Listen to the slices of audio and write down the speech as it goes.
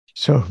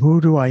So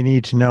who do I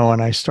need to know?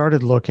 And I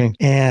started looking.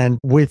 And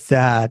with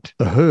that,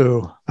 the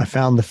who, I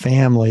found the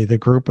family, the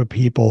group of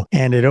people.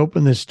 And it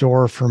opened this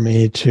door for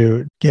me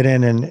to get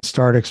in and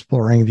start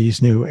exploring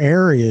these new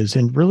areas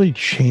and really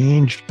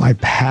changed my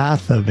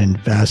path of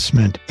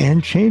investment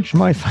and changed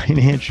my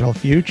financial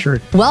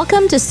future.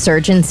 Welcome to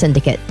Surgeon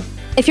Syndicate.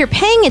 If you're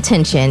paying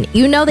attention,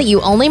 you know that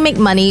you only make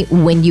money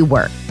when you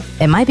work.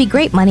 It might be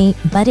great money,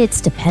 but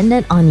it's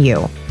dependent on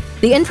you.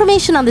 The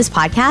information on this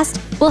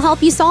podcast will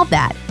help you solve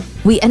that.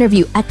 We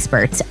interview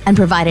experts and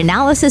provide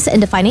analysis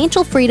into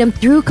financial freedom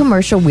through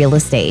commercial real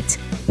estate.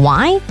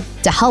 Why?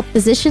 To help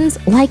physicians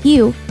like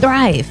you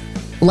thrive.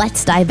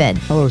 Let's dive in.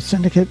 Hello,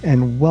 Syndicate,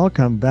 and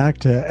welcome back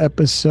to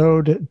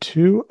episode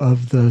 2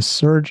 of the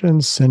Surgeon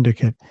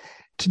Syndicate.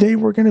 Today,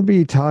 we're going to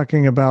be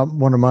talking about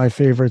one of my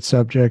favorite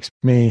subjects,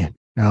 me.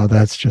 Now,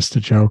 that's just a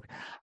joke.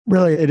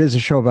 Really, it is a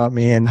show about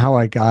me and how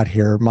I got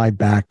here, my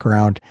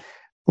background,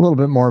 a little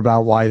bit more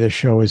about why this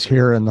show is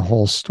here and the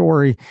whole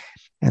story.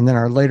 And then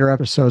our later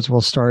episodes, we'll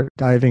start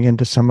diving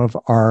into some of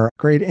our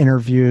great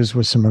interviews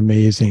with some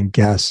amazing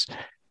guests.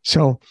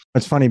 So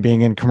it's funny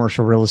being in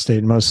commercial real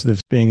estate, most of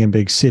this being in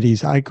big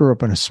cities. I grew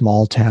up in a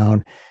small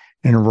town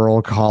in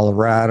rural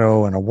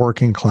Colorado in a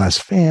working class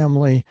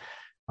family.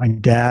 My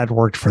dad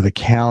worked for the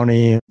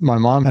county. My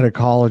mom had a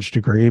college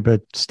degree,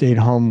 but stayed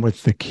home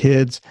with the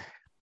kids.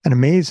 An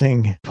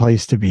amazing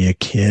place to be a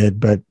kid,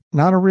 but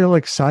not a real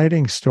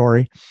exciting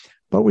story.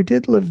 But we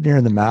did live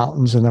near the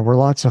mountains and there were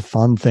lots of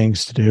fun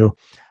things to do.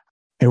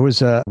 It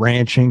was a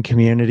ranching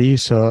community,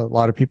 so a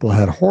lot of people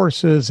had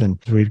horses and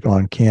we'd go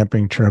on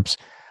camping trips.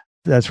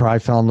 That's where I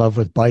fell in love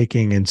with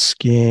biking and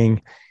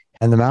skiing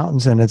and the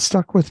mountains, and it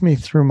stuck with me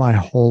through my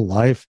whole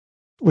life.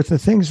 With the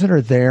things that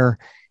are there,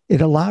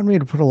 it allowed me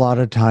to put a lot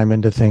of time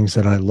into things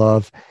that I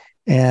love,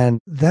 and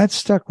that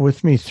stuck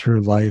with me through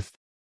life,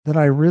 that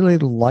I really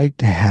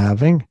liked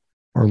having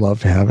or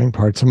loved having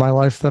parts of my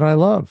life that I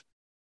love.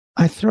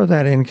 I throw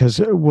that in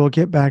because we'll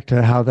get back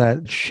to how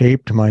that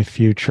shaped my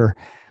future.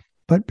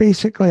 But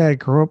basically, I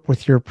grew up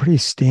with your pretty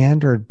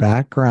standard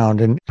background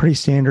and pretty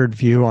standard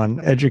view on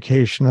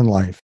education and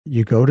life.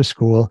 You go to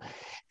school,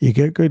 you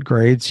get good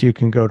grades, you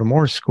can go to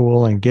more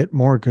school and get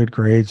more good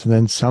grades, and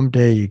then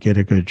someday you get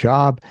a good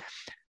job.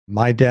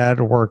 My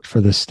dad worked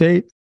for the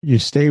state. You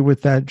stay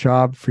with that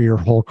job for your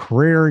whole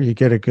career, you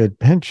get a good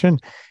pension,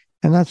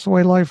 and that's the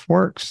way life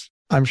works.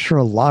 I'm sure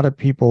a lot of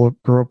people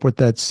grew up with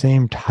that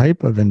same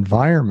type of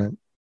environment,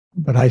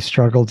 but I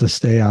struggled to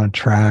stay on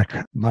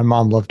track. My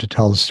mom loved to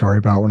tell the story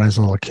about when I was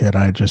a little kid,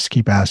 I'd just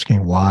keep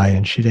asking why,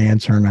 and she'd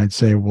answer, and I'd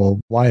say,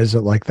 well, why is it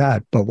like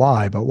that? But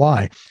why? But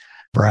why?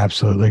 We're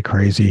absolutely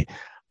crazy.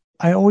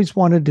 I always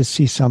wanted to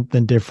see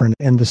something different,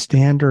 and the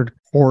standard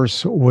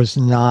course was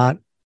not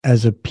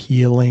as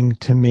appealing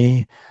to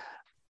me.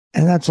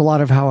 And that's a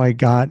lot of how I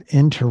got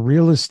into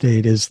real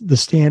estate, is the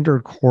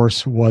standard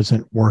course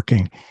wasn't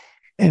working.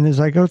 And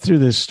as I go through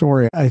this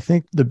story, I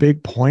think the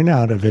big point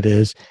out of it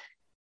is,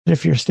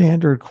 if your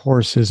standard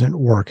course isn't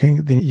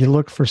working, then you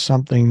look for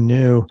something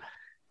new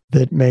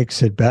that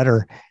makes it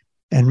better.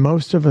 And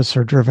most of us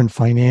are driven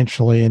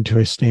financially into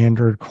a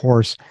standard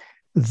course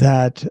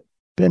that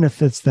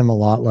benefits them a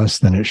lot less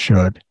than it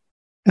should.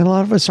 And a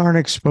lot of us aren't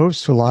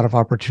exposed to a lot of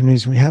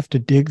opportunities. We have to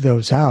dig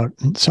those out.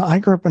 And so I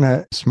grew up in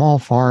a small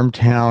farm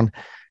town.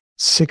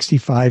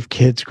 65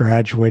 kids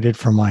graduated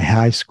from my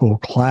high school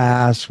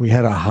class. We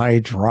had a high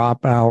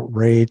dropout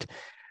rate.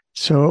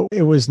 So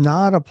it was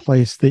not a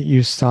place that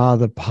you saw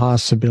the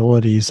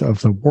possibilities of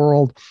the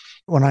world.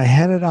 When I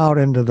headed out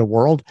into the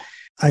world,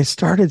 I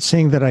started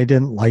seeing that I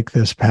didn't like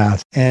this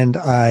path. And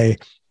I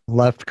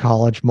left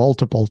college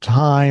multiple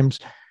times,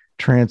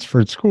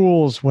 transferred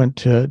schools, went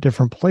to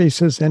different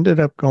places, ended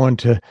up going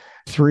to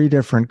 3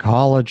 different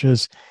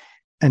colleges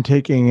and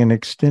taking an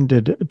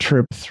extended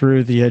trip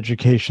through the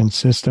education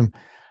system.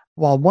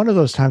 Well, one of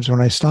those times when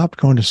I stopped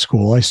going to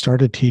school, I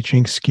started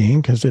teaching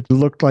skiing because it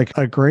looked like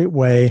a great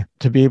way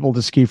to be able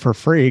to ski for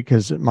free,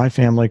 because my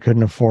family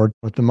couldn't afford,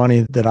 with the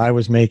money that I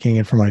was making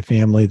and for my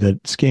family,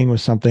 that skiing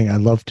was something I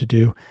loved to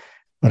do,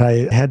 but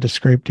I had to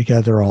scrape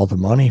together all the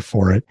money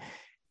for it.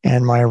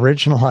 And my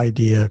original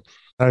idea,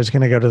 I was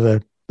going to go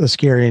to the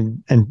ski area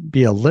and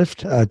be a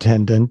lift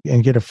attendant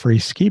and get a free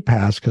ski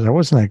pass because I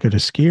wasn't that good a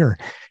skier.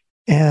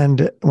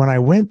 And when I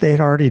went,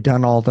 they'd already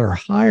done all their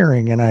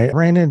hiring. And I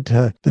ran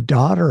into the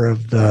daughter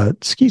of the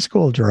ski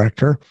school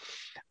director,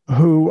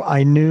 who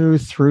I knew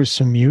through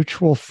some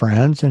mutual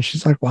friends. And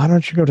she's like, why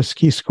don't you go to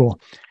ski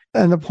school?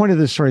 And the point of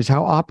this story is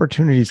how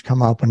opportunities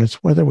come up, and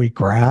it's whether we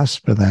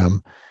grasp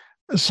them.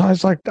 So I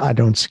was like, I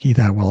don't ski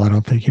that well. I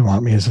don't think you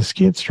want me as a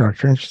ski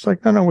instructor. And she's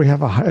like, no, we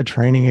have a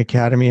training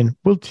academy and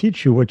we'll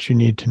teach you what you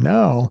need to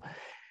know.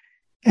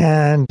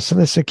 And so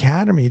this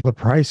academy, the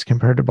price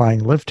compared to buying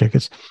lift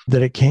tickets,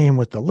 that it came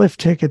with the lift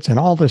tickets and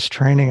all this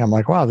training, I'm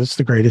like, wow, this is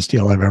the greatest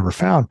deal I've ever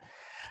found.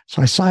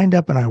 So I signed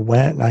up and I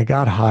went and I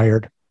got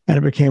hired. And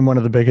it became one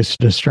of the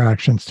biggest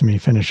distractions to me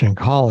finishing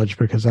college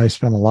because I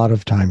spent a lot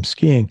of time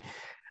skiing.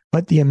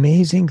 But the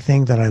amazing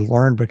thing that I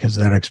learned because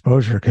of that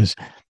exposure, because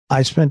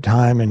I spent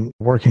time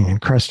working in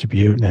Crested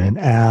Butte and in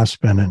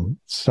Aspen and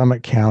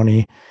Summit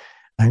County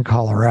in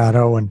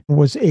Colorado, and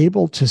was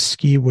able to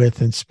ski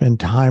with and spend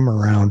time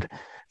around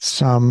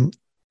some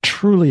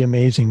truly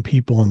amazing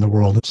people in the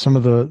world, some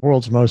of the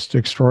world's most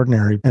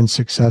extraordinary and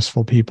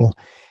successful people.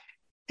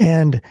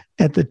 And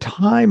at the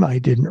time, I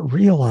didn't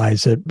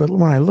realize it. But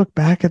when I look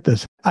back at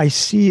this, I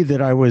see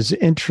that I was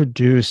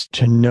introduced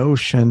to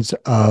notions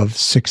of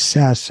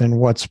success and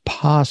what's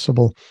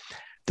possible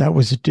that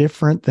was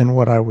different than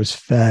what I was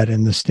fed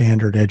in the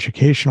standard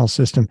educational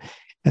system.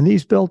 And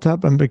these built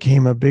up and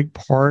became a big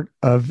part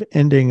of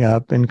ending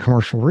up in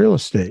commercial real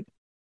estate.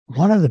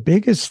 One of the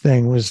biggest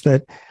things was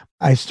that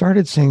I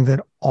started seeing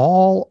that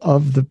all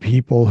of the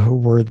people who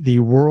were the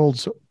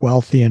world's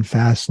wealthy and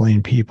fast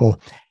lane people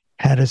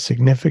had a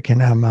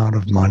significant amount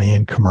of money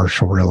in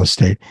commercial real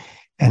estate.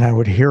 And I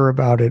would hear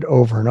about it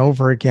over and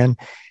over again.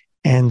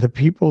 And the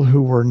people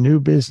who were new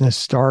business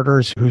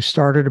starters, who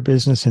started a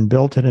business and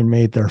built it and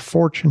made their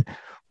fortune,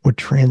 would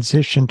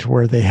transition to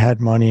where they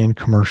had money in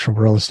commercial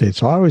real estate.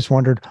 So I always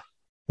wondered,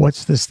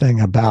 what's this thing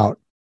about?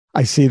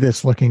 I see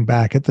this looking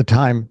back. At the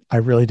time, I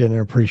really didn't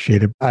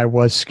appreciate it. I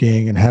was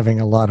skiing and having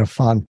a lot of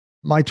fun.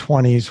 My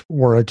 20s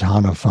were a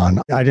ton of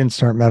fun. I didn't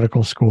start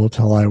medical school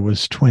till I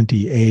was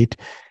 28.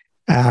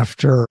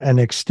 After an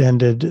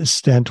extended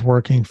stint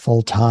working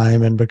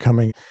full-time and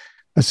becoming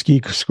a ski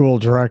school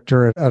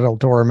director at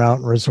Eldora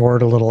Mountain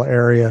Resort, a little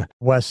area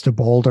west of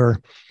Boulder,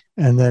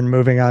 and then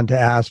moving on to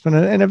Aspen,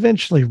 and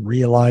eventually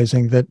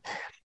realizing that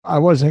I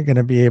wasn't going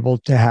to be able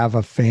to have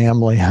a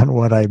family on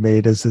what I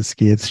made as a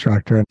ski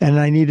instructor. And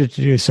I needed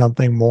to do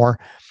something more,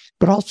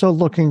 but also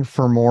looking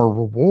for more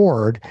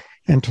reward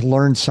and to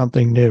learn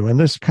something new. And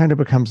this kind of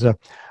becomes a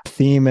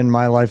theme in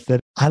my life that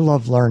I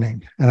love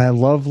learning, and I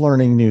love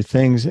learning new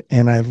things,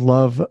 and I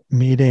love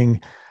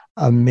meeting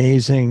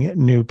amazing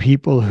new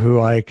people who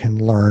I can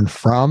learn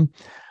from.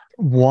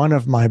 One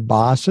of my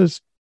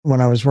bosses, when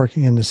I was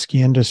working in the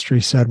ski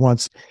industry, said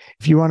once,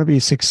 if you want to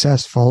be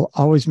successful,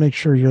 always make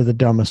sure you're the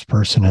dumbest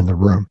person in the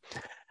room.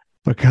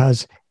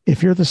 Because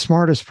if you're the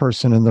smartest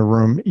person in the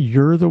room,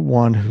 you're the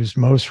one who's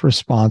most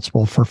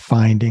responsible for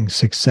finding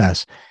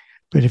success.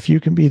 But if you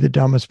can be the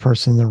dumbest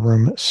person in the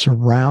room,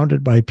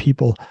 surrounded by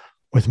people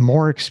with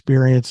more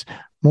experience,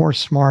 more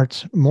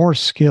smarts, more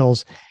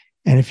skills,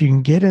 and if you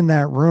can get in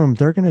that room,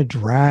 they're going to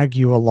drag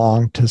you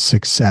along to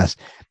success.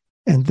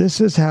 And this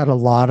has had a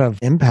lot of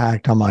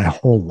impact on my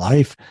whole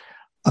life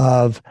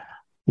of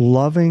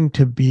loving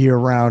to be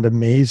around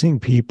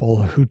amazing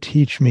people who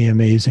teach me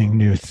amazing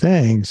new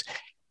things.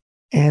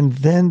 And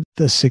then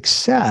the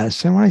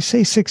success, and when I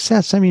say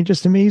success, I mean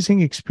just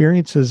amazing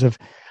experiences of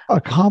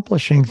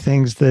accomplishing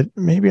things that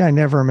maybe I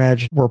never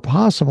imagined were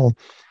possible.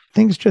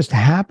 Things just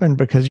happen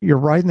because you're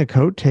riding the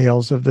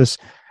coattails of this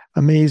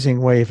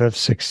amazing wave of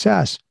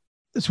success.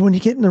 So when you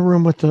get in the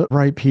room with the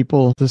right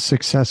people, the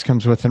success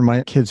comes with it.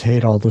 My kids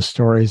hate all the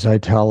stories I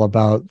tell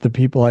about the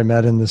people I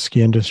met in the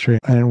ski industry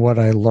and what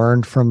I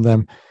learned from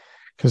them,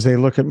 because they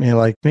look at me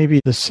like maybe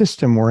the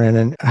system we're in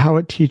and how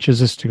it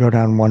teaches us to go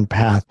down one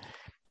path.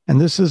 And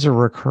this is a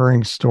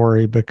recurring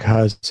story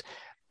because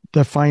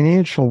the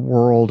financial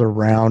world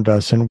around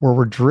us and where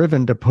we're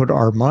driven to put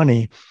our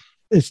money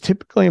is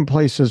typically in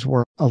places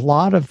where a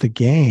lot of the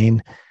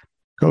gain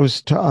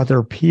goes to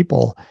other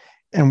people.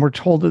 And we're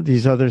told that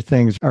these other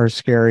things are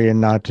scary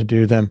and not to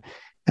do them.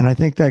 And I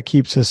think that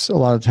keeps us a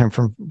lot of time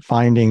from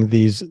finding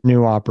these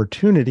new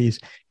opportunities.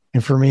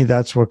 And for me,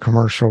 that's what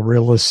commercial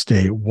real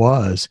estate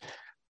was.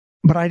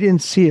 But I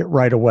didn't see it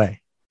right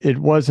away. It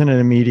wasn't an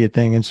immediate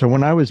thing. And so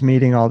when I was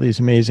meeting all these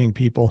amazing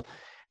people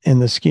in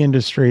the ski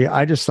industry,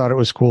 I just thought it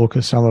was cool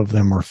because some of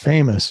them were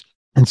famous.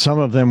 And some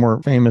of them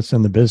were famous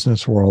in the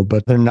business world,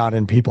 but they're not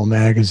in People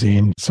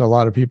magazine. So a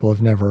lot of people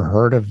have never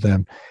heard of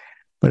them.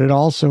 But it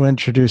also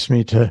introduced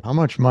me to how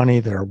much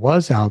money there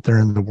was out there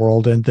in the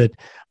world, and that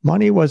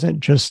money wasn't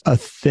just a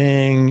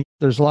thing.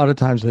 There's a lot of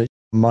times that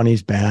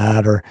money's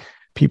bad or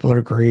people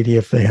are greedy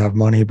if they have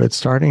money, but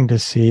starting to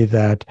see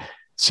that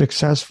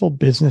successful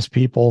business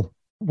people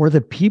were the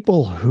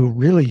people who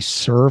really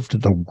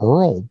served the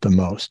world the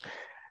most.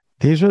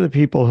 These are the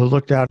people who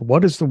looked at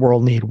what does the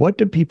world need? What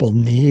do people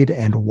need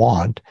and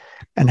want?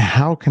 And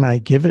how can I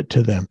give it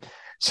to them?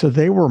 So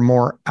they were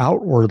more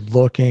outward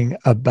looking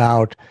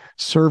about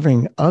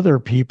serving other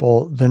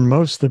people than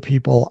most of the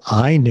people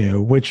I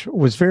knew, which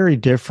was very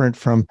different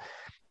from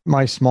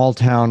my small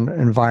town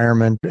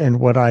environment and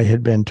what I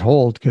had been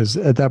told, because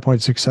at that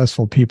point,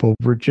 successful people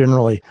were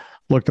generally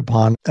looked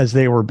upon as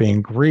they were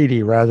being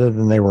greedy rather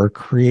than they were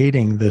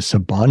creating this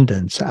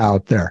abundance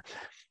out there.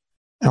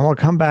 And we'll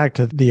come back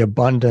to the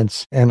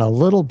abundance in a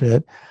little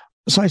bit.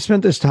 So I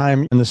spent this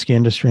time in the ski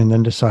industry and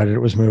then decided it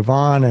was move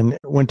on and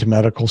went to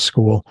medical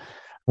school.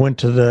 Went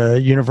to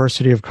the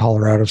University of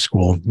Colorado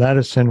School of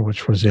Medicine,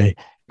 which was a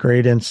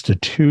great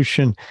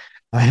institution.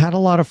 I had a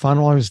lot of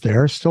fun while I was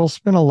there, still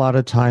spent a lot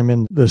of time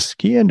in the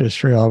ski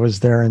industry. I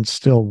was there and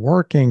still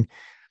working.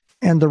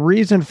 And the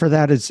reason for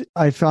that is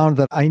I found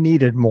that I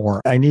needed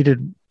more. I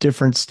needed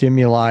different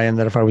stimuli, and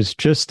that if I was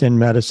just in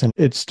medicine,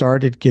 it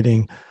started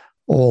getting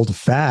old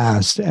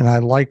fast. And I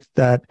liked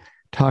that,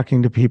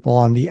 talking to people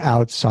on the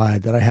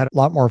outside, that I had a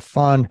lot more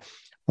fun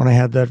when I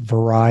had that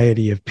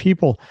variety of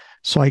people.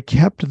 So I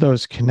kept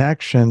those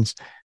connections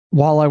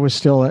while I was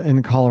still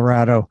in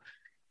Colorado.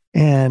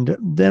 And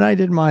then I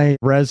did my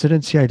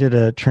residency. I did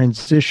a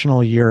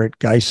transitional year at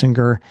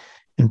Geisinger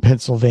in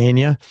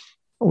Pennsylvania.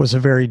 It was a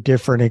very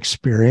different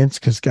experience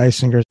because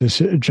Geisinger is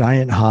this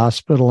giant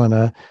hospital in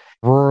a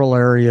rural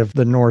area of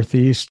the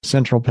Northeast,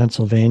 central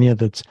Pennsylvania,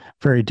 that's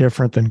very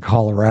different than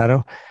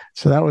Colorado.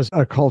 So that was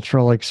a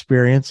cultural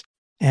experience.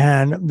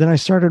 And then I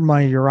started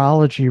my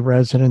urology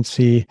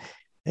residency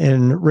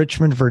in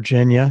Richmond,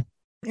 Virginia.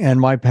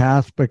 And my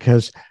path,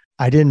 because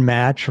I didn't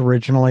match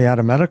originally out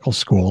of medical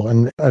school,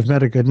 and I've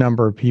met a good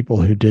number of people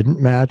who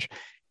didn't match.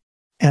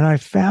 And I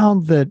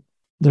found that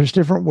there's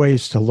different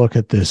ways to look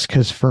at this,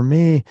 because for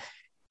me,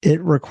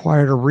 it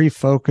required a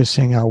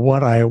refocusing on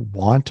what I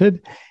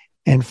wanted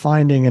and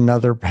finding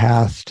another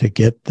path to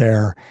get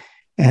there.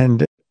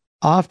 And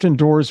often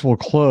doors will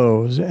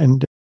close,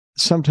 and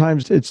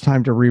sometimes it's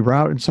time to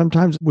reroute. And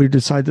sometimes we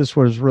decide this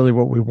was really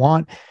what we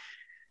want,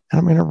 and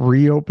I'm going to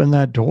reopen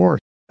that door.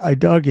 I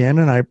dug in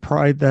and I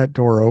pried that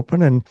door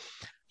open and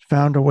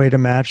found a way to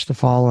match the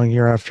following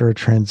year after a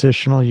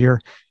transitional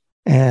year,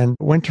 and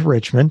went to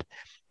Richmond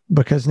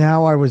because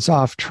now I was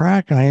off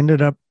track. I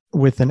ended up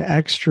with an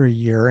extra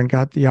year and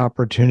got the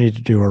opportunity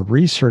to do a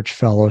research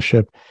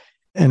fellowship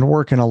and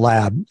work in a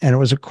lab. And it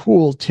was a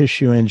cool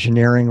tissue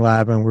engineering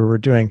lab. And we were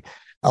doing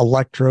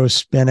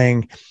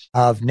electrospinning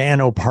of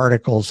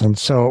nanoparticles. And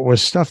so it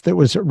was stuff that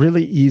was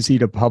really easy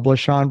to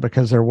publish on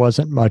because there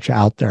wasn't much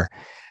out there.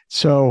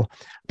 So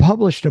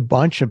published a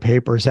bunch of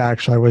papers.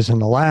 Actually, I was in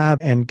the lab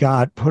and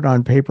got put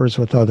on papers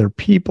with other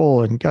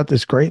people and got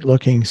this great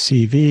looking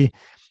CV.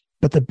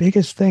 But the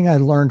biggest thing I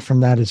learned from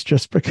that is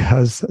just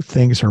because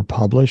things are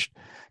published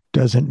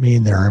doesn't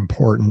mean they're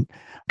important.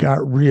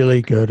 Got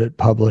really good at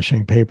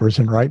publishing papers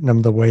and writing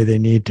them the way they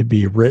need to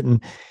be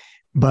written.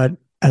 But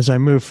as I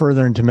moved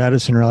further into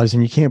medicine,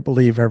 realizing you can't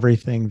believe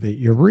everything that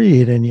you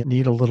read and you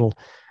need a little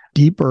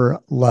deeper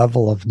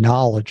level of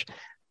knowledge,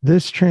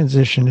 this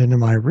transitioned into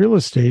my real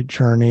estate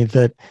journey,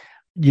 that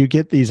you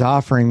get these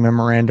offering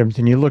memorandums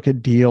and you look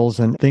at deals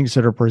and things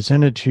that are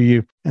presented to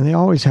you, and they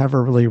always have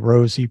a really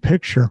rosy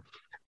picture.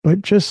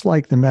 But just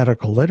like the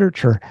medical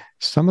literature,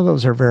 some of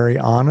those are very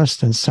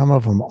honest and some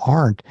of them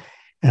aren't.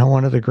 And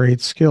one of the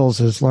great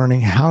skills is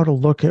learning how to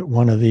look at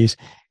one of these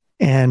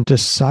and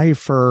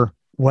decipher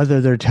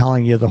whether they're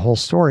telling you the whole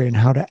story, and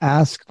how to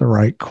ask the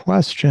right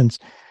questions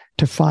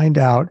to find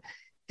out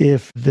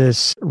if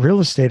this real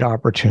estate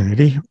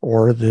opportunity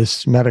or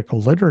this medical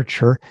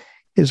literature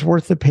is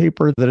worth the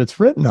paper that it's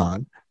written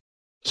on.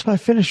 So I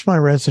finished my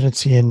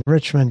residency in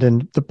Richmond,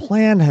 and the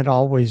plan had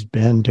always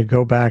been to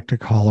go back to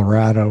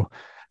Colorado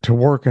to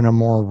work in a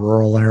more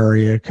rural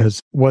area because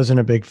I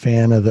wasn't a big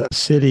fan of the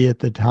city at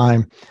the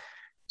time.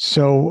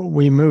 So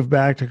we moved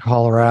back to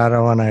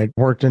Colorado, and I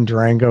worked in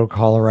Durango,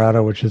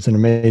 Colorado, which is an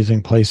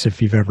amazing place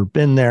if you've ever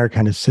been there.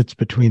 Kind of sits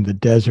between the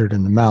desert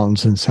and the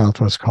mountains in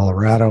Southwest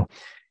Colorado.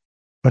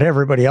 But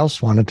everybody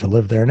else wanted to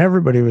live there, and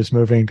everybody was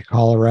moving to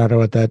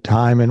Colorado at that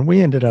time. And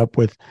we ended up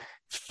with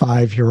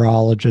 5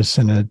 urologists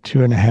and a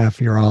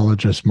 2.5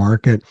 urologist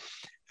market.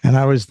 And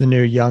I was the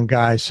new young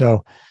guy.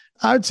 So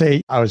I would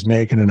say I was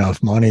making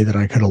enough money that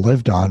I could have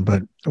lived on,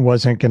 but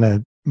wasn't going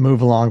to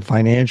move along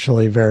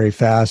financially very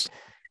fast,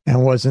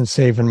 and wasn't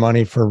saving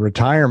money for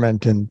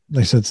retirement. And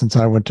they said, since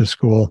I went to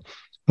school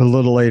at a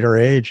little later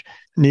age,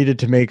 needed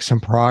to make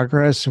some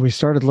progress. So we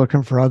started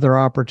looking for other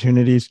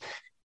opportunities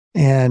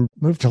and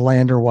moved to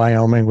Lander,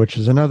 Wyoming, which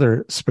is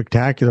another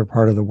spectacular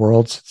part of the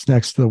world. It's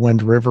next to the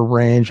Wind River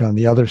Range on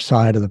the other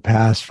side of the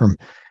pass from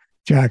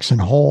Jackson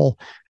Hole.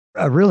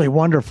 A really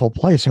wonderful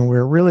place, and we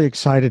were really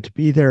excited to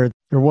be there.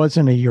 There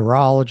wasn't a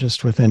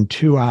urologist within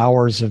 2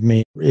 hours of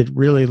me. It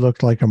really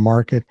looked like a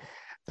market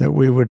that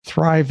we would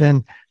thrive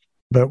in.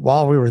 But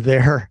while we were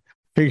there,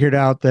 figured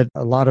out that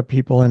a lot of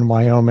people in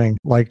Wyoming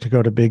like to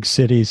go to big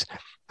cities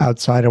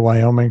outside of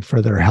Wyoming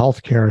for their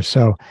health care.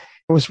 So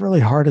it was really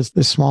hard as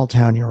this small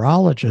town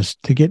urologist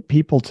to get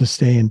people to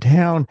stay in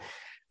town.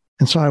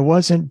 And so I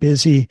wasn't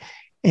busy,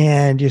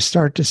 and you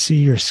start to see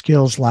your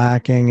skills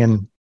lacking,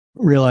 and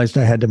realized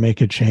I had to make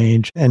a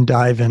change and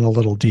dive in a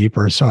little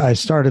deeper. So I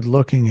started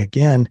looking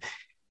again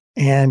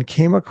and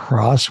came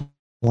across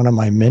one of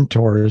my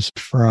mentors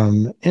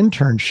from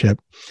internship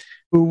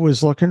who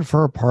was looking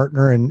for a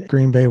partner in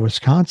Green Bay,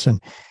 Wisconsin.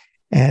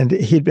 And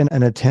he'd been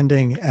an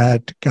attending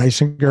at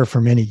Geisinger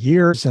for many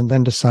years, and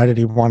then decided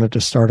he wanted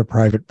to start a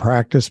private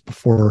practice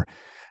before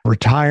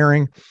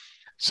retiring.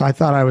 So I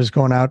thought I was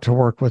going out to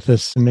work with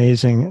this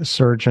amazing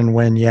surgeon,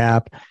 Wen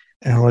Yap,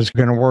 and I was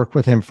going to work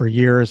with him for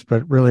years,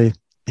 but really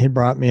he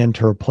brought me in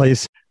to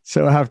replace.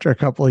 So after a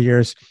couple of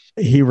years,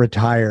 he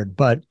retired.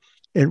 But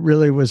it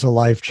really was a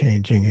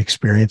life-changing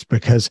experience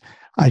because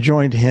I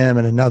joined him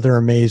and another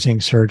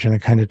amazing surgeon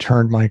and kind of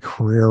turned my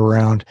career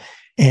around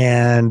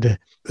and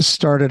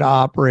started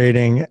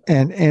operating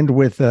and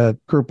with a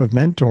group of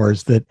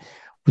mentors that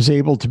was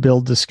able to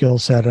build the skill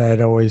set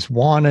I'd always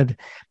wanted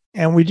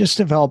And we just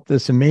developed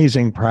this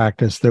amazing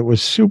practice that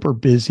was super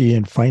busy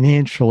and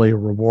financially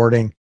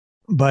rewarding,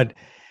 but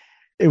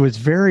it was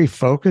very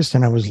focused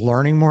and I was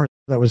learning more.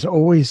 That was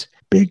always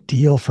a big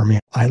deal for me.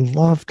 I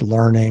loved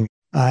learning.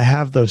 I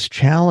have those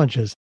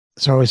challenges.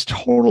 So I was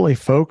totally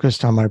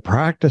focused on my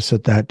practice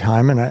at that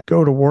time. And I'd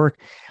go to work.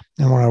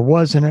 And when I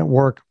wasn't at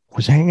work, I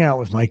was hanging out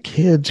with my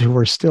kids who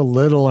were still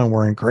little and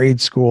were in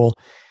grade school,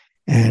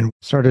 and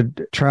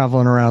started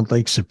traveling around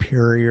Lake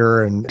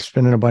Superior and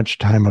spending a bunch of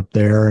time up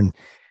there. And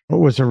it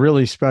was a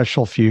really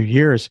special few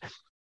years.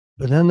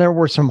 But then there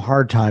were some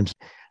hard times.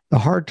 The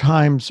hard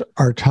times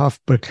are tough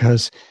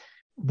because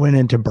went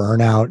into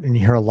burnout, and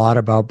you hear a lot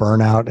about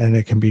burnout, and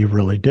it can be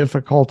really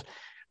difficult.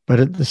 But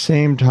at the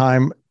same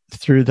time,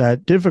 through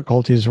that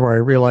difficulty is where I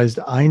realized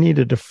I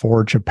needed to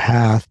forge a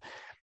path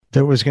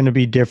that was going to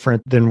be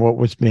different than what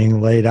was being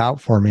laid out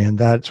for me. And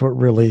that's what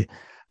really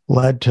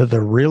led to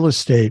the real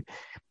estate.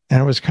 And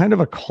it was kind of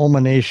a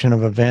culmination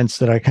of events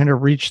that I kind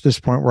of reached this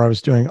point where I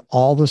was doing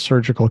all the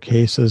surgical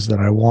cases that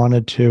I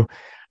wanted to.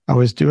 I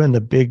was doing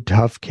the big,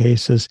 tough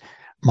cases.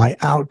 My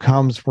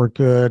outcomes were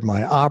good.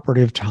 My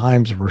operative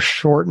times were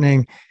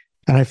shortening.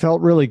 And I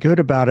felt really good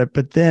about it.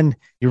 But then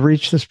you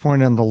reach this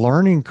point on the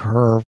learning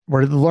curve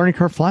where the learning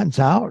curve flattens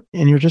out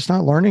and you're just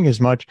not learning as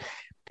much.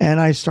 And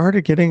I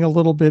started getting a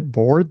little bit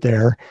bored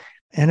there.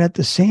 And at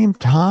the same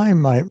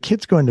time, my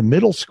kids go into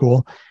middle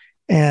school,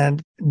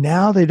 and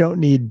now they don't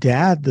need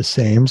dad the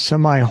same. So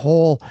my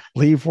whole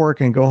leave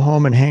work and go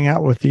home and hang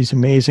out with these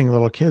amazing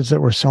little kids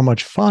that were so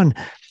much fun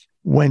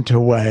went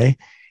away.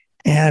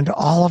 And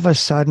all of a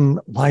sudden,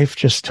 life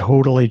just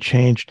totally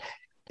changed.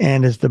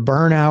 And as the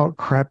burnout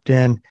crept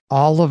in,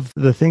 all of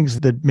the things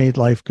that made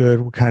life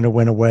good kind of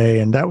went away.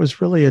 And that was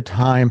really a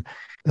time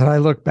that I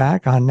look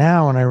back on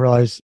now, and I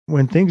realize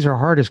when things are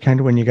hard is kind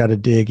of when you got to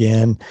dig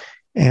in.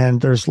 And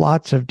there's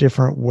lots of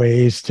different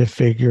ways to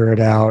figure it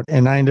out.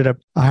 And I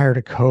hired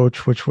a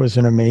coach, which was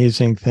an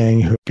amazing thing,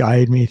 who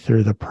guided me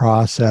through the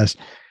process.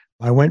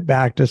 I went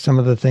back to some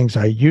of the things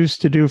I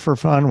used to do for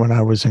fun when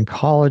I was in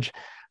college.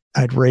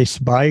 I'd race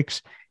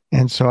bikes.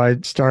 And so I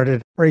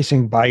started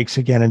racing bikes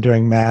again and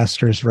doing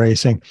masters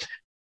racing,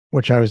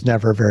 which I was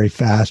never very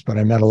fast, but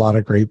I met a lot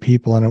of great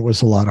people and it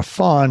was a lot of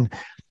fun.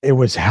 It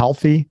was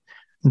healthy.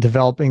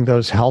 Developing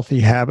those healthy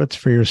habits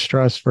for your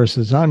stress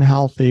versus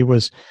unhealthy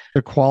was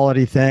a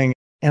quality thing.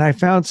 And I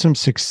found some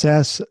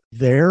success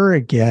there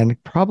again,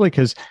 probably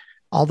because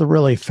all the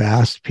really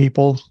fast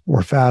people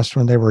were fast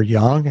when they were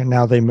young, and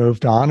now they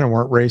moved on and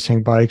weren't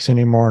racing bikes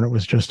anymore. And it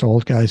was just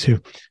old guys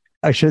who,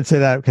 I should say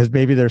that because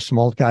maybe there's some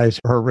old guys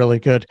who are really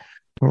good,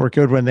 who were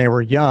good when they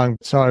were young.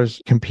 So I was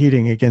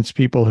competing against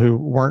people who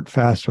weren't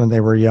fast when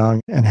they were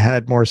young and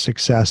had more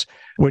success,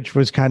 which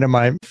was kind of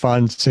my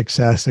fun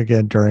success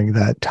again during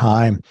that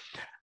time.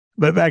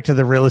 But back to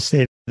the real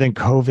estate, then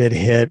COVID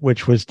hit,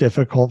 which was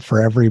difficult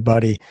for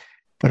everybody.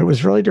 But it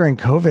was really during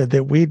COVID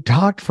that we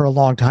talked for a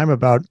long time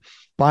about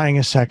buying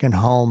a second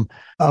home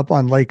up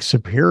on Lake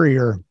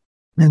Superior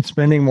and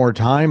spending more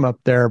time up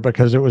there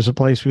because it was a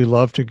place we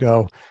loved to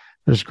go.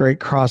 There's great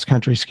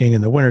cross-country skiing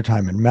in the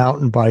wintertime and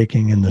mountain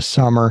biking in the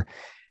summer,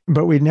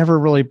 but we never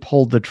really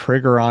pulled the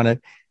trigger on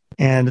it.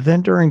 And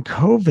then during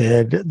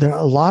COVID,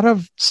 a lot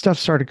of stuff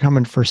started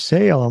coming for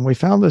sale, and we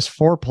found this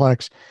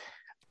fourplex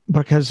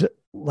because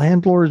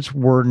landlords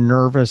were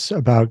nervous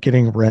about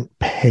getting rent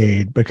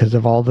paid because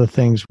of all the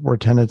things where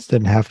tenants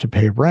didn't have to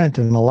pay rent.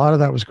 And a lot of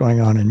that was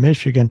going on in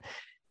Michigan.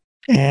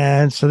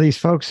 And so these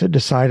folks had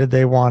decided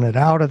they wanted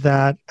out of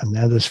that, and they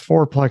had this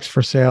fourplex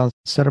for sale.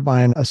 Instead of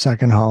buying a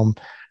second home,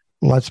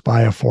 let's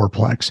buy a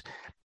fourplex.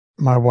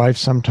 My wife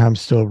sometimes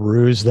still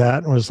rues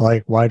that and was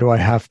like, why do I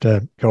have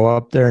to go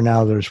up there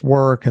now? There's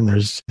work and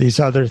there's these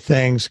other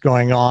things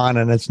going on,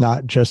 and it's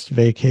not just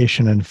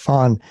vacation and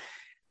fun.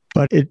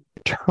 But it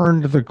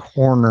turned the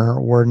corner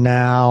where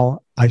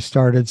now I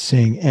started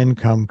seeing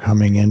income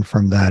coming in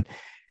from that.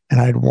 And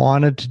I'd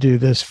wanted to do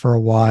this for a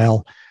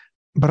while,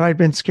 but I'd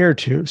been scared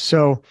to.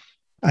 So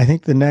I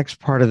think the next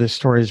part of this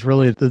story is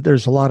really that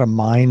there's a lot of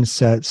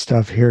mindset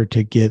stuff here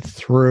to get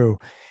through.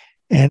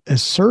 And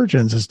as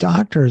surgeons, as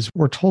doctors,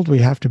 we're told we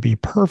have to be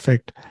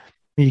perfect.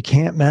 You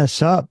can't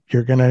mess up.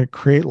 You're going to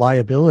create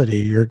liability.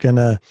 You're going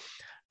to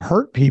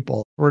hurt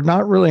people. We're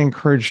not really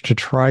encouraged to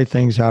try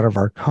things out of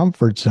our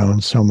comfort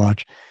zone so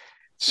much.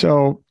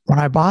 So when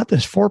I bought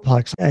this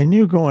fourplex, I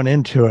knew going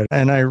into it,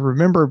 and I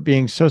remember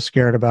being so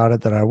scared about it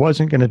that I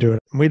wasn't going to do it.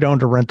 We'd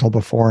owned a rental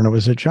before, and it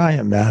was a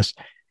giant mess.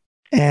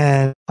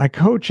 And my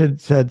coach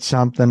had said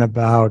something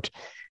about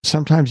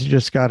sometimes you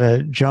just got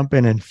to jump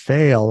in and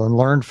fail and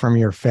learn from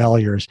your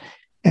failures.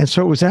 And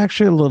so it was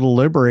actually a little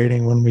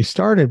liberating when we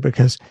started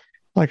because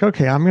like,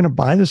 okay, I'm going to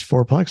buy this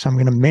fourplex. I'm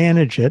going to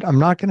manage it. I'm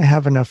not going to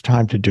have enough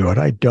time to do it.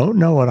 I don't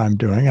know what I'm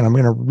doing, and I'm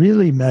going to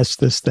really mess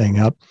this thing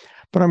up,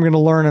 but I'm going to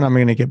learn and I'm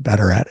going to get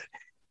better at it.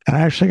 And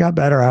I actually got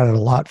better at it a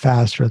lot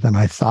faster than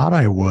I thought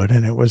I would.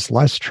 And it was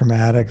less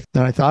traumatic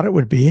than I thought it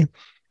would be.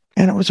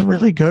 And it was a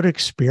really good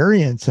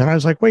experience. And I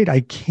was like, wait,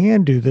 I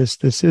can do this.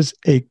 This is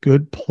a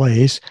good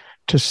place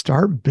to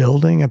start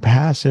building a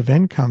passive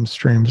income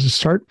stream, to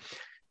start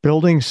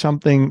building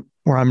something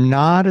where I'm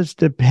not as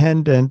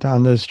dependent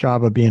on this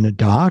job of being a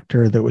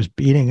doctor that was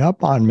beating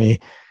up on me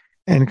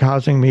and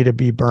causing me to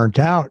be burnt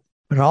out.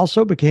 But it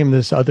also became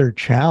this other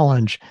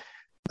challenge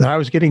that I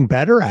was getting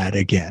better at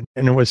again.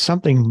 And it was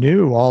something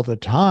new all the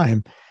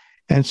time.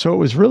 And so it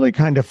was really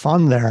kind of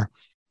fun there.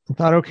 I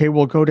thought, okay,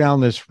 we'll go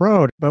down this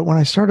road. But when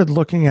I started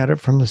looking at it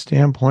from the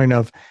standpoint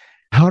of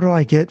how do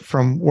I get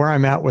from where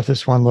I'm at with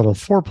this one little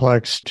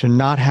fourplex to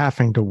not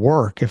having to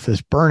work if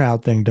this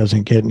burnout thing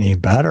doesn't get any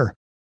better?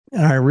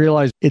 And I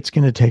realized it's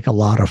going to take a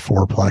lot of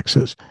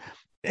fourplexes.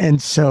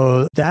 And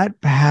so that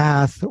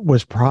path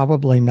was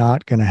probably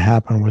not going to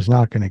happen, was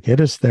not going to get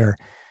us there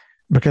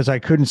because I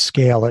couldn't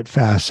scale it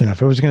fast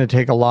enough. It was going to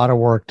take a lot of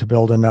work to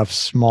build enough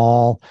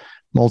small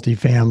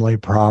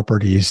multifamily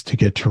properties to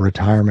get to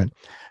retirement.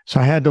 So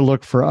I had to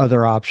look for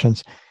other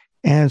options.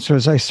 And so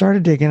as I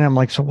started digging, I'm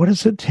like, so what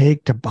does it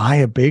take to buy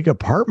a big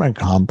apartment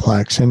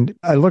complex? And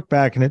I look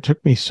back and it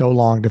took me so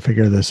long to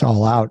figure this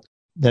all out.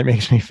 That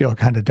makes me feel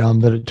kind of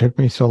dumb that it took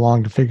me so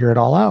long to figure it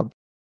all out.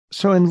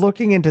 So in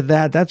looking into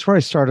that, that's where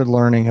I started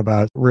learning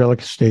about real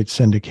estate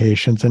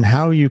syndications and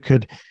how you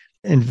could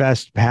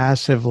invest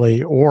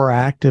passively or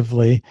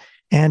actively.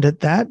 And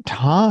at that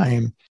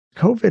time,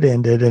 COVID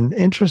ended and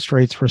interest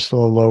rates were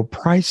still low.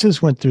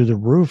 Prices went through the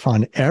roof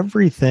on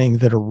everything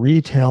that a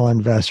retail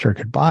investor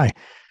could buy.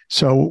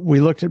 So we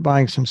looked at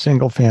buying some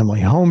single family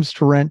homes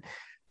to rent,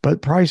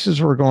 but prices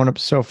were going up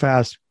so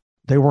fast,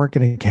 they weren't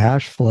getting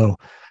cash flow.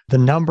 The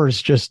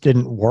numbers just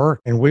didn't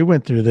work. And we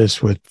went through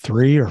this with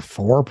 3 or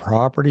 4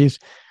 properties,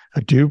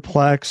 a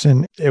duplex,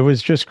 and it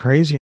was just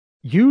crazy.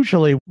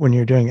 Usually when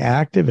you're doing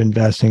active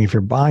investing, if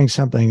you're buying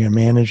something and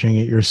managing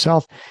it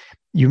yourself,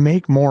 you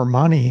make more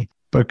money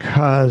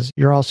because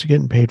you're also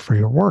getting paid for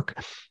your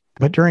work.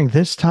 But during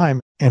this time,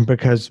 and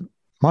because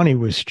money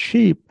was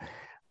cheap,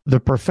 the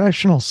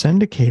professional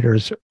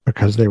syndicators,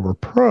 because they were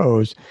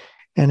pros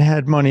and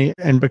had money,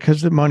 and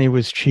because the money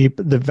was cheap,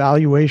 the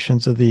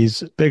valuations of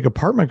these big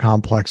apartment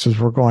complexes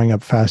were going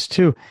up fast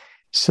too.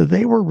 So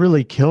they were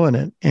really killing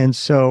it. And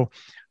so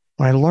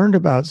when I learned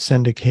about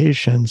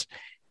syndications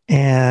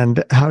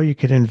and how you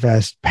could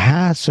invest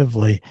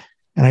passively,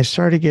 and I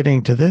started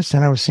getting to this,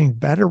 and I was seeing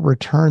better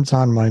returns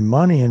on my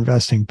money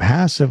investing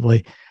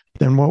passively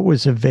than what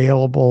was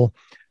available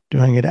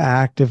doing it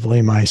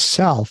actively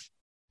myself.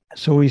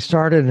 So we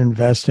started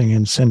investing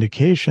in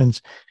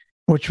syndications,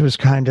 which was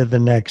kind of the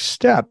next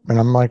step. And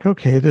I'm like,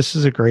 okay, this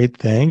is a great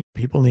thing.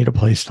 People need a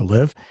place to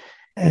live.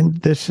 And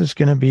this is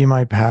going to be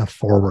my path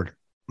forward.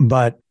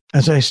 But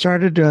as I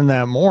started doing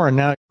that more,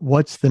 now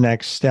what's the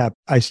next step?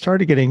 I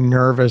started getting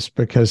nervous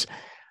because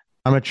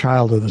I'm a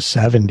child of the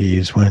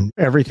 70s when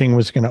everything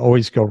was going to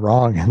always go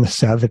wrong in the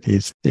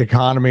 70s. The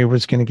economy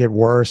was going to get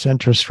worse.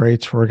 Interest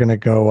rates were going to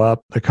go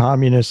up. The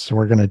communists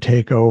were going to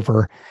take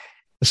over.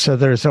 So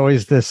there's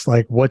always this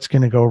like, what's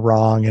going to go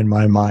wrong in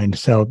my mind.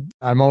 So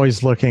I'm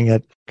always looking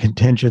at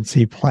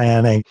contingency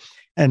planning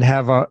and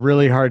have a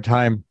really hard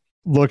time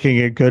looking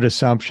at good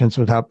assumptions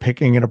without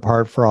picking it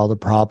apart for all the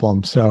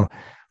problems. So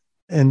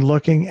in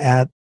looking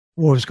at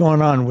what was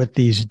going on with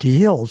these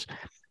deals,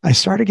 I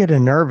started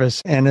getting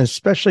nervous, and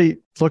especially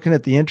looking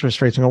at the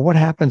interest rates and go, what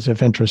happens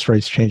if interest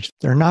rates change?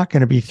 They're not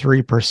going to be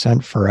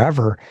 3%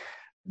 forever.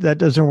 That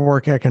doesn't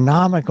work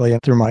economically.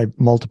 And through my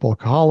multiple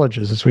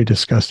colleges, as we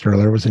discussed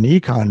earlier, I was an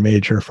econ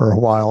major for a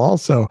while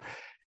also.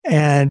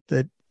 And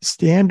the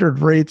standard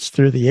rates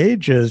through the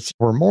ages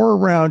were more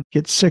around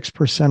get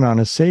 6% on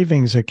a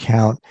savings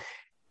account.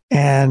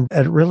 And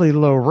at really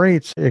low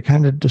rates, it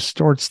kind of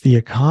distorts the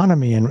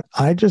economy. And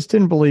I just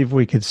didn't believe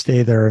we could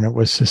stay there and it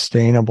was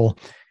sustainable.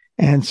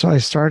 And so I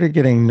started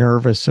getting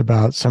nervous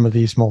about some of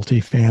these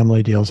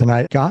multifamily deals. And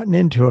I'd gotten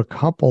into a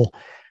couple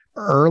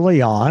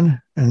early on,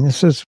 and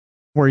this is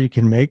where you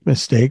can make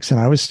mistakes. And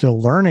I was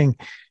still learning,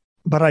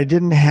 but I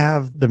didn't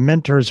have the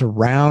mentors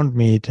around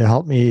me to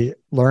help me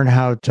learn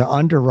how to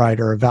underwrite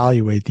or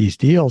evaluate these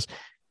deals.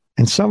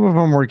 And some of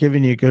them were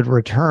giving you good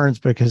returns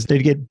because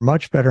they'd get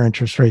much better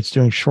interest rates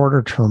doing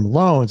shorter term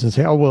loans and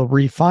say, oh, we'll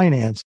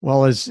refinance.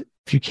 Well,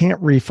 if you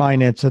can't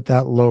refinance at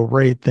that low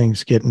rate,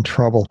 things get in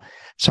trouble.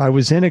 So I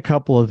was in a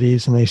couple of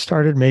these and they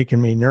started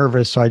making me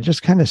nervous. So I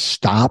just kind of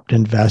stopped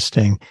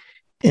investing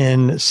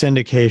in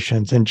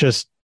syndications and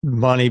just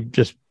money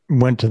just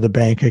went to the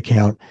bank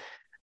account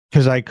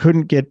because I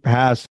couldn't get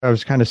past. I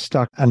was kind of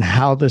stuck on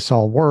how this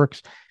all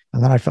works.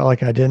 And then I felt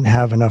like I didn't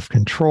have enough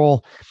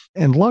control.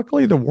 And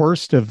luckily, the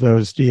worst of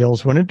those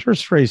deals, when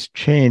interest rates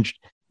changed,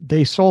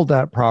 they sold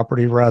that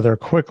property rather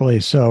quickly.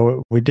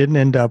 So we didn't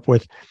end up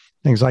with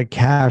things like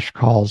cash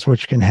calls,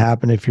 which can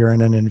happen if you're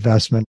in an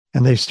investment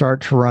and they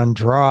start to run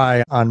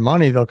dry on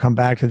money. They'll come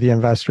back to the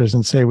investors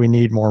and say, we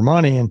need more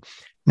money. And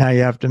now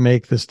you have to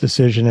make this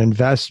decision,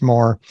 invest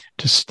more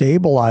to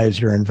stabilize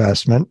your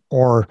investment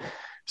or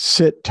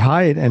sit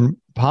tight, and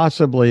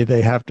possibly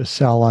they have to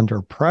sell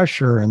under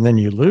pressure and then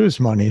you lose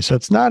money. So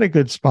it's not a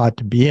good spot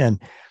to be in.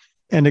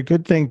 And a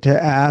good thing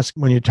to ask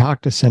when you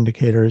talk to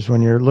syndicators,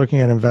 when you're looking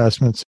at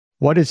investments,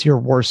 what is your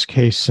worst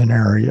case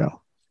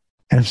scenario?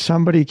 And if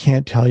somebody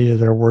can't tell you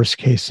their worst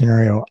case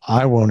scenario,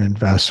 I won't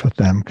invest with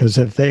them, because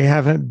if they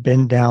haven't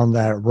been down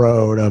that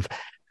road of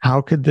how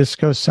could this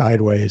go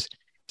sideways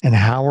and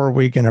how are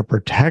we going to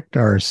protect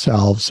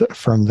ourselves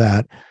from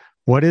that?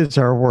 What is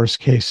our worst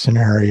case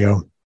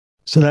scenario?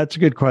 So that's a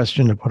good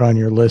question to put on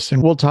your list.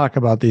 And we'll talk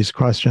about these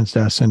questions to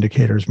ask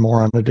syndicators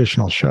more on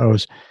additional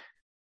shows.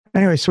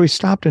 Anyway, so we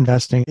stopped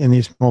investing in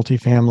these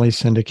multifamily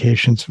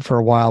syndications for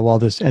a while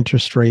this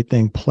interest rate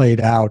thing played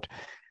out.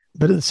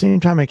 But at the same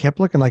time, I kept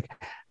looking like,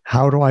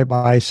 how do I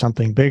buy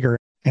something bigger?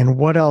 And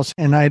what else?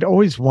 And I'd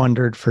always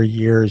wondered for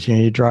years,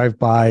 you drive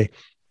by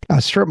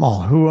a strip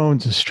mall. Who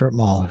owns a strip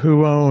mall?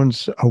 Who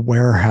owns a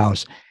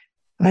warehouse?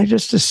 And I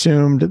just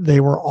assumed they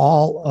were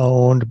all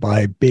owned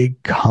by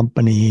big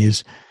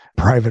companies,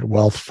 private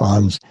wealth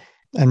funds,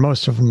 and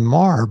most of them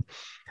are,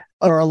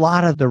 or a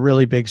lot of the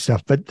really big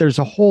stuff. But there's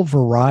a whole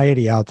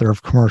variety out there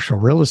of commercial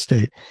real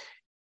estate.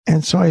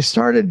 And so I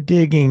started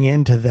digging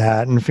into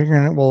that and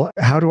figuring out, well,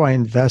 how do I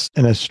invest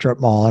in a strip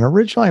mall? And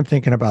originally I'm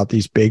thinking about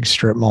these big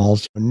strip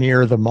malls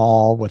near the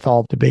mall with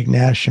all the big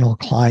national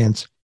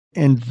clients.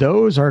 And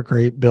those are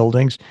great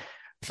buildings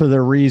for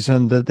the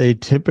reason that they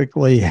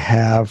typically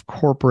have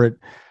corporate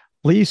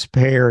lease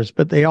payers,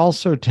 but they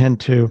also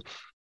tend to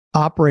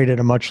operate at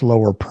a much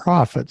lower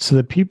profit. So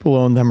the people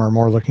who own them are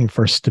more looking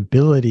for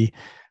stability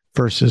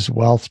versus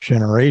wealth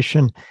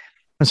generation.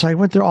 And so I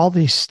went through all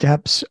these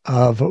steps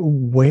of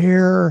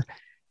where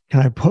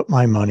can I put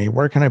my money?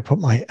 Where can I put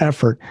my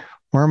effort?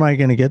 Where am I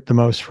going to get the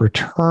most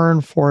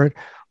return for it?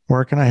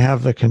 Where can I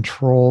have the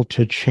control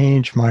to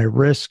change my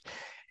risk?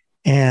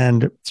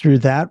 And through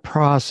that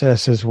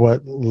process is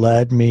what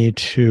led me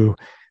to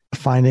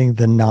finding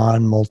the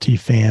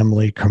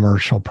non-multifamily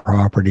commercial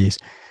properties.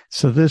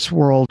 So this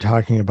world,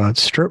 talking about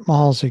strip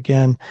malls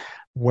again,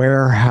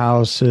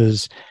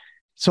 warehouses.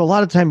 So a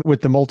lot of time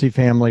with the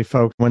multifamily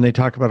folk, when they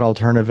talk about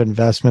alternative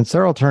investments,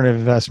 their alternative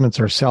investments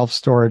are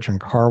self-storage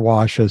and car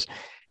washes.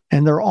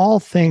 And they're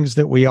all things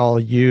that we all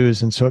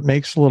use. And so it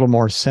makes a little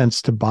more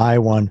sense to buy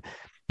one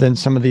than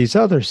some of these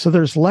others. So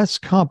there's less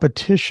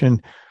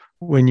competition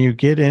when you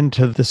get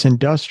into this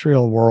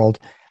industrial world.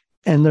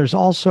 And there's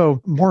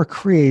also more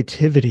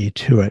creativity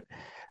to it.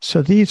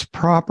 So these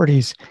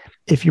properties,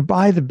 if you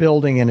buy the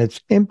building and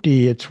it's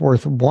empty, it's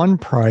worth one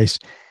price.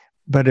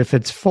 But if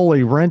it's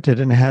fully rented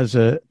and has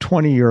a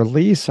 20-year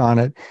lease on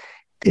it,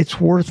 it's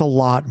worth a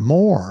lot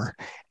more.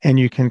 And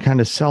you can kind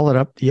of sell it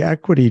up the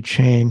equity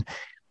chain.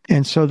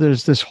 And so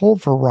there's this whole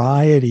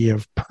variety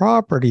of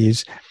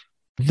properties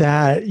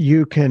that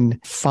you can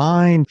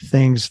find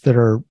things that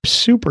are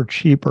super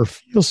cheap or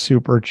feel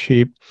super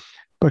cheap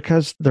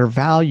because their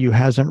value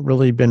hasn't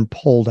really been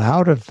pulled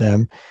out of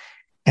them.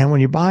 And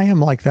when you buy them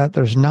like that,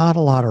 there's not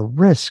a lot of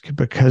risk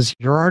because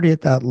you're already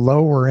at that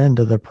lower end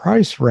of the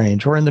price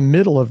range or in the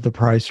middle of the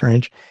price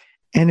range.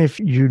 And if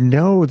you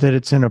know that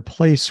it's in a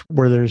place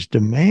where there's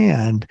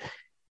demand,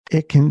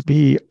 it can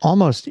be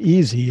almost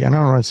easy. And I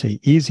don't want to say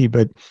easy,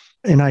 but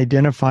in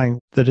identifying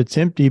that it's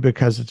empty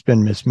because it's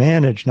been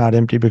mismanaged, not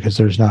empty because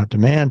there's not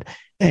demand,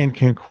 and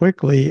can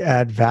quickly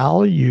add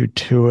value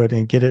to it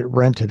and get it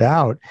rented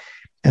out.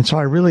 And so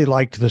I really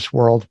liked this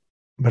world.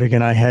 But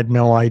again, I had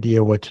no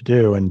idea what to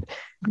do. And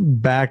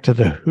back to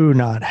the who,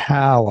 not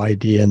how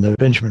idea in the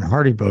Benjamin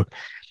Hardy book.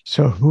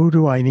 So who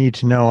do I need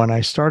to know? And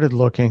I started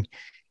looking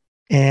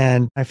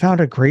and I found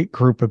a great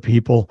group of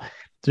people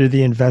through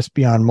the Invest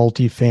Beyond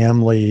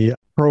Multifamily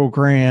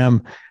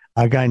program,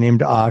 a guy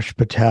named Ash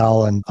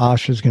Patel. And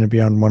Ash is going to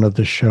be on one of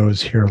the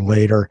shows here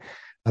later.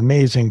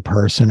 Amazing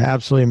person,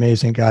 absolutely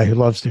amazing guy who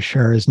loves to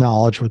share his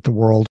knowledge with the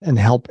world and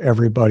help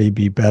everybody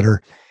be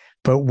better.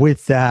 But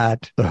with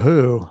that, the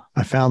who,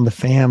 I found the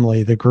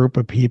family, the group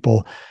of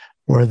people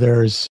where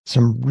there's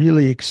some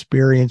really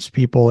experienced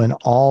people in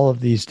all of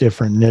these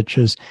different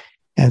niches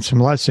and some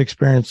less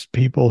experienced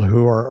people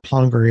who are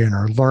hungry and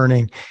are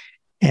learning.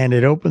 And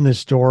it opened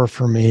this door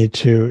for me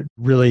to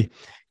really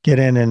get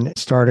in and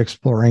start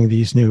exploring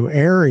these new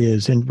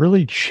areas and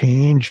really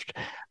changed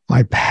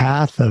my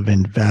path of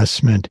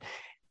investment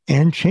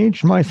and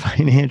changed my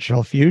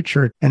financial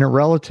future in a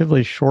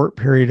relatively short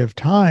period of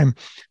time.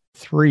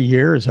 3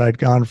 years, I'd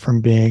gone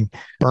from being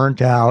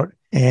burnt out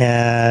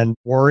and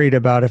worried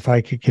about if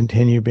I could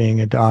continue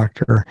being a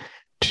doctor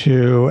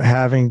to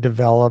having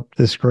developed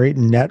this great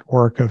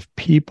network of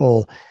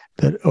people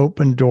that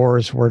opened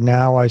doors where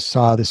now I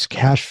saw this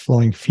cash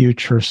flowing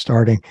future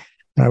starting.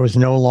 I was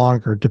no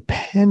longer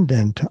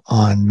dependent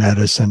on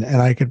medicine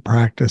and I could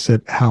practice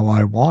it how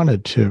I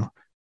wanted to.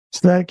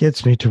 So that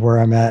gets me to where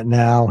I'm at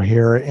now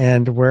here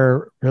and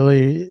where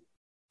really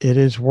it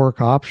is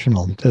work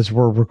optional. As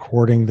we're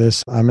recording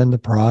this, I'm in the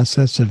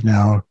process of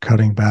now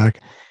cutting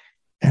back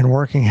and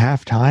working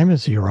half-time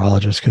as a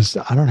urologist because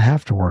I don't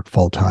have to work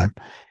full-time.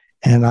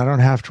 And I don't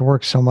have to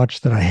work so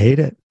much that I hate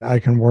it. I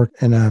can work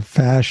in a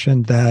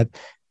fashion that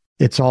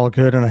it's all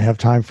good and I have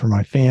time for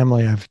my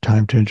family. I have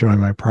time to enjoy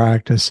my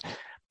practice.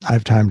 I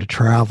have time to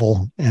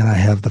travel and I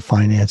have the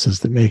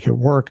finances that make it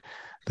work.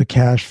 The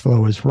cash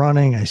flow is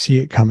running. I see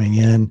it coming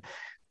in.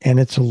 And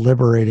it's a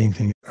liberating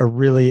thing, a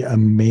really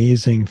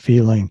amazing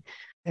feeling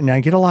And I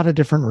get a lot of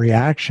different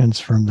reactions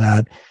from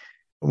that.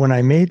 When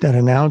I made that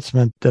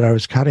announcement that I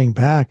was cutting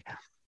back,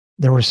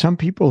 there were some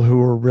people who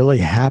were really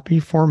happy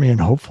for me and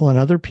hopeful, and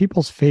other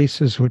people's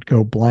faces would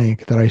go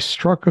blank, that I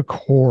struck a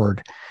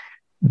chord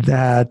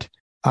that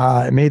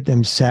it made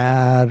them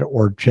sad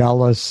or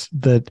jealous,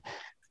 that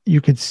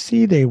you could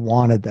see they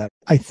wanted that.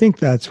 I think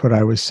that's what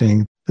I was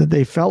seeing, that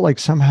they felt like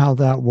somehow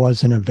that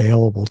wasn't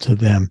available to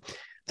them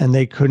and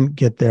they couldn't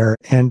get there.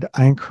 And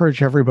I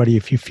encourage everybody,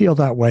 if you feel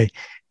that way,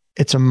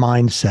 it's a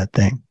mindset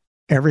thing.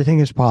 Everything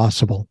is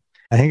possible.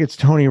 I think it's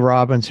Tony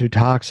Robbins who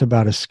talks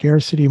about a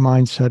scarcity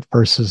mindset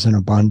versus an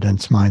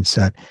abundance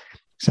mindset.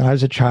 So I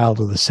was a child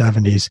of the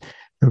 70s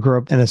who grew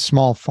up in a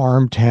small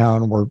farm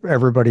town where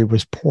everybody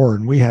was poor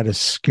and we had a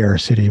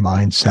scarcity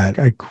mindset.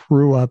 I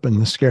grew up in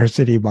the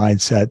scarcity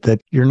mindset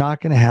that you're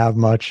not going to have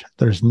much.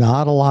 There's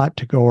not a lot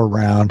to go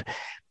around.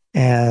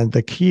 And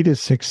the key to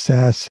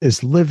success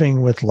is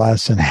living with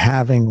less and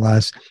having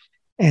less.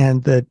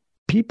 And that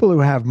people who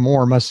have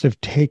more must have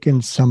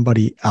taken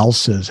somebody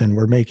else's and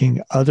were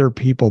making other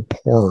people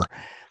poorer.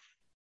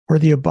 Where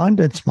the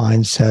abundance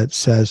mindset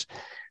says,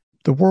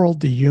 the world,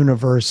 the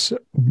universe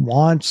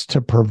wants to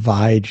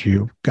provide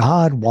you.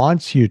 God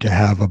wants you to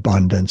have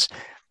abundance,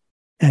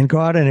 and go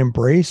out and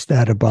embrace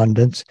that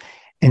abundance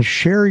and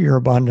share your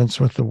abundance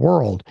with the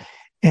world.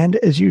 And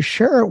as you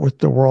share it with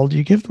the world,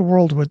 you give the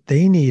world what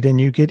they need and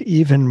you get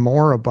even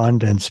more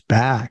abundance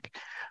back.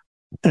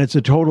 And it's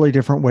a totally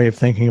different way of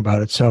thinking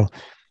about it. So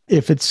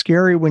if it's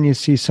scary when you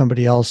see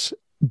somebody else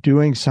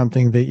doing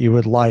something that you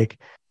would like,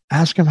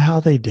 ask them how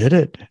they did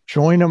it.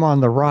 Join them on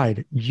the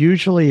ride.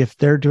 Usually, if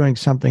they're doing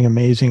something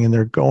amazing and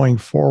they're going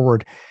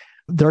forward,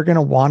 they're going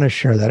to want to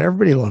share that.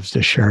 Everybody loves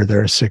to share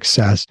their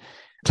success.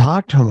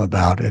 Talk to them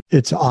about it.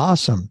 It's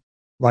awesome.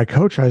 My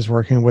coach I was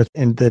working with,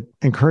 and that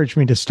encouraged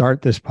me to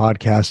start this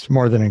podcast,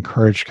 more than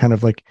encouraged, kind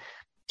of like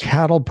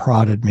cattle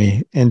prodded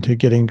me into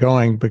getting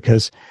going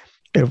because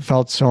it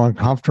felt so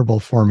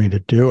uncomfortable for me to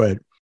do it.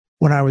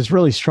 When I was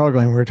really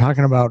struggling, we were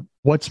talking about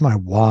what's my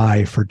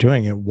why for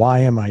doing it? Why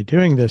am I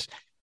doing this?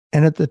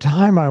 And at the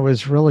time, I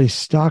was really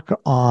stuck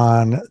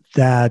on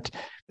that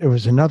it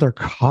was another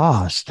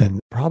cost and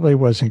probably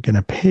wasn't going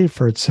to pay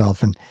for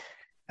itself. And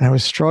I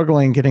was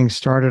struggling getting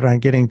started on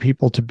getting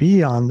people to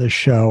be on the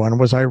show. And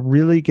was I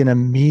really going to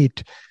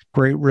meet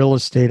great real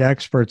estate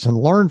experts and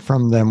learn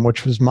from them,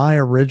 which was my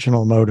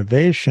original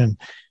motivation?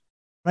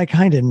 I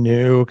kind of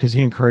knew, because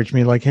he encouraged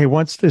me, like, hey,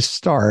 once this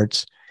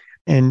starts,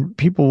 and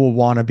people will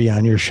want to be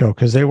on your show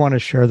because they want to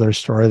share their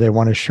story, they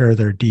want to share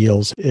their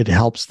deals, it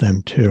helps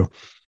them too.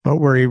 But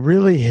where he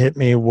really hit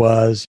me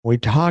was we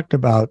talked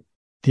about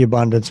the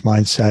abundance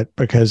mindset,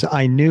 because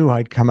I knew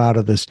I'd come out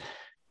of this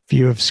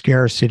view of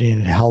scarcity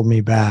and it held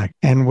me back.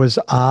 And was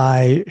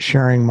I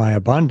sharing my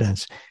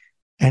abundance?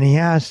 And he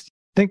asked,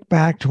 think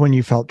back to when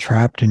you felt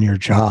trapped in your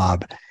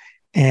job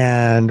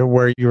and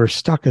where you were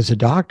stuck as a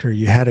doctor.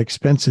 You had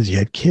expenses, you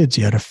had kids,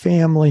 you had a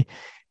family,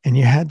 and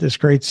you had this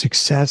great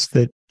success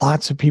that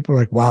lots of people are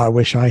like, wow, I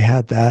wish I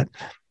had that.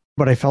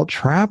 But I felt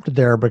trapped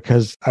there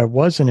because I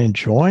wasn't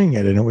enjoying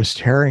it and it was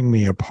tearing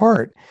me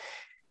apart.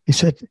 He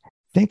said,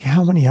 think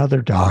how many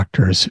other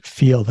doctors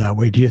feel that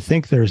way. Do you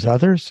think there's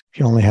others?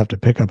 You only have to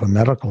pick up a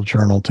medical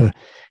journal to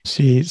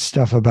see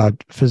stuff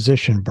about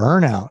physician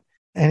burnout.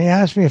 And he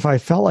asked me if I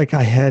felt like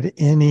I had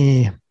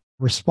any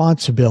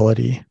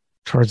responsibility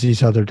towards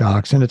these other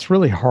docs. And it's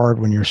really hard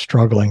when you're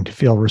struggling to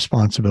feel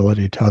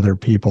responsibility to other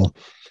people.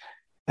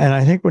 And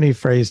I think when he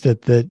phrased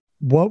it, that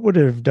what would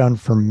it have done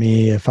for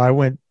me if I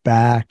went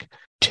back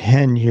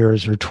 10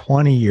 years or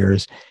 20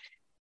 years,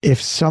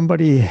 if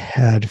somebody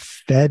had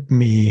fed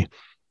me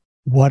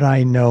what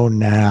I know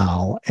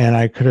now, and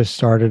I could have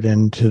started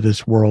into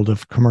this world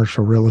of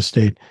commercial real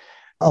estate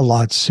a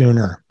lot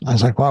sooner. I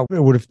was like, wow,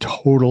 it would have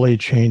totally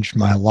changed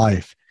my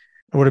life.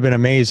 It would have been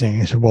amazing.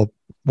 He said, well,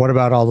 what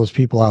about all those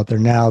people out there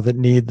now that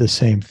need the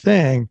same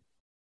thing?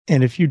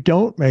 And if you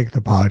don't make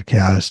the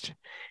podcast,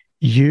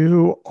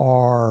 you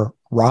are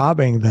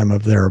robbing them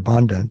of their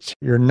abundance.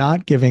 You're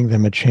not giving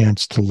them a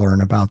chance to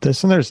learn about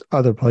this. And there's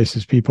other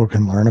places people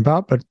can learn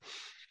about, but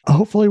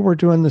hopefully we're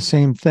doing the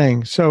same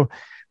thing. So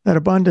that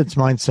abundance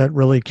mindset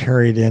really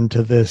carried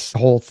into this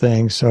whole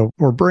thing. So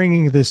we're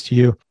bringing this to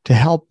you to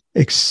help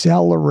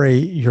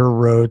accelerate your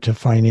road to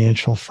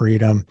financial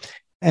freedom.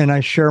 And I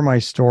share my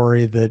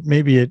story that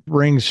maybe it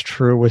rings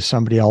true with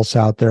somebody else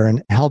out there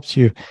and helps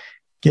you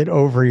get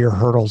over your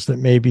hurdles that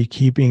may be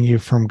keeping you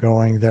from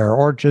going there,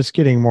 or just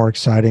getting more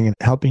exciting and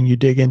helping you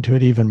dig into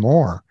it even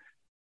more.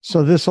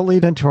 So this will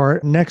lead into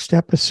our next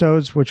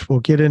episodes, which will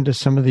get into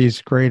some of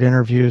these great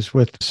interviews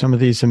with some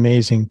of these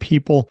amazing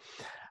people.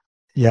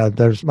 Yeah,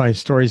 there's my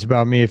stories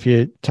about me. If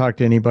you talk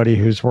to anybody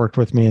who's worked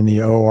with me in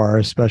the OR,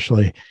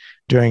 especially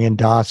doing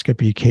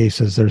endoscopy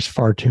cases, there's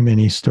far too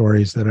many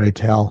stories that I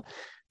tell.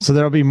 So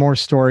there'll be more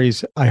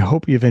stories. I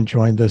hope you've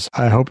enjoyed this.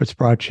 I hope it's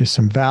brought you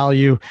some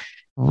value.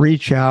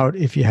 Reach out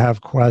if you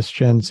have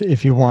questions,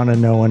 if you want to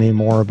know any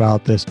more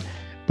about this.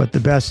 But the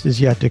best is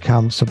yet to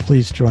come, so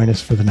please join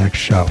us for the next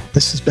show.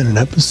 This has been an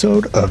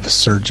episode of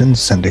Surgeon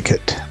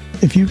Syndicate.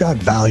 If you got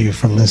value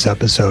from this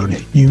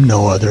episode, you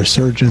know other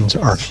surgeons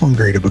are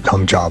hungry to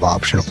become job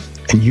optional,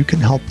 and you can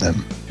help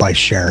them by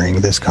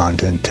sharing this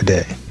content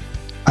today.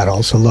 I'd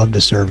also love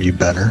to serve you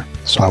better,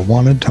 so I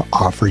wanted to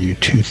offer you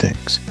two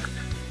things.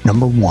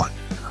 Number one,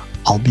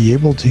 I'll be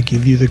able to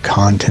give you the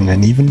content in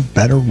an even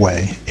better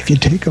way if you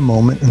take a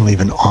moment and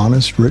leave an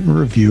honest written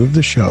review of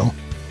the show,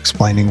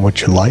 explaining what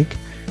you like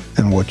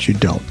and what you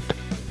don't.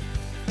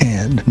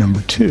 And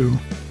number two,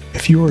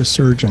 if you are a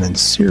surgeon and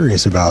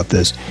serious about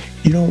this,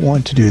 you don't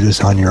want to do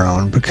this on your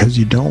own because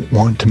you don't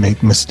want to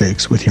make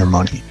mistakes with your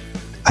money.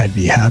 I'd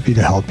be happy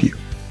to help you.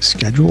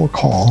 Schedule a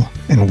call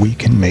and we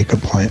can make a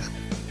plan.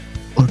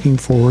 Looking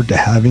forward to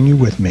having you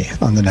with me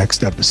on the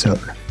next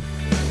episode.